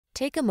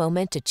Take a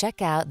moment to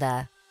check out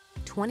the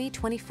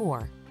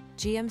 2024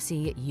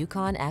 GMC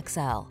Yukon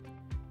XL.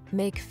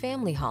 Make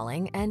family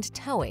hauling and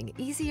towing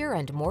easier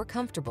and more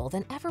comfortable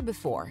than ever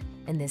before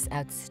in this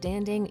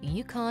outstanding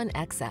Yukon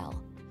XL.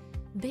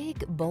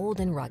 Big, bold,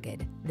 and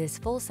rugged, this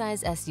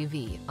full-size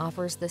SUV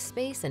offers the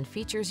space and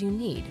features you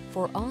need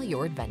for all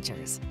your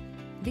adventures.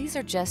 These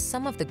are just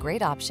some of the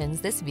great options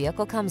this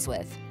vehicle comes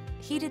with: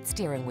 heated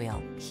steering wheel,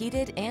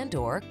 heated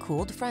and/or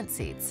cooled front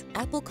seats,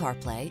 Apple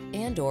CarPlay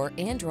and/or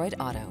Android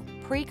Auto,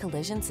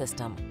 pre-collision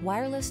system,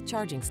 wireless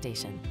charging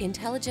station,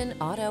 intelligent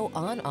auto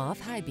on-off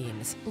high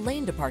beams,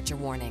 lane departure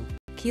warning,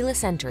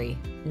 keyless entry,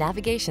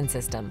 navigation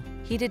system,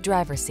 heated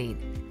driver's seat.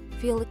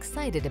 Feel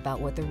excited about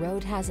what the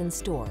road has in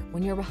store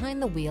when you're behind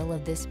the wheel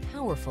of this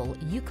powerful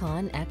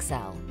Yukon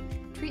XL.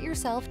 Treat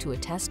yourself to a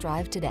test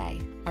drive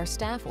today. Our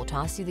staff will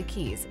toss you the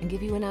keys and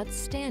give you an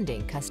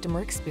outstanding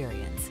customer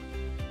experience.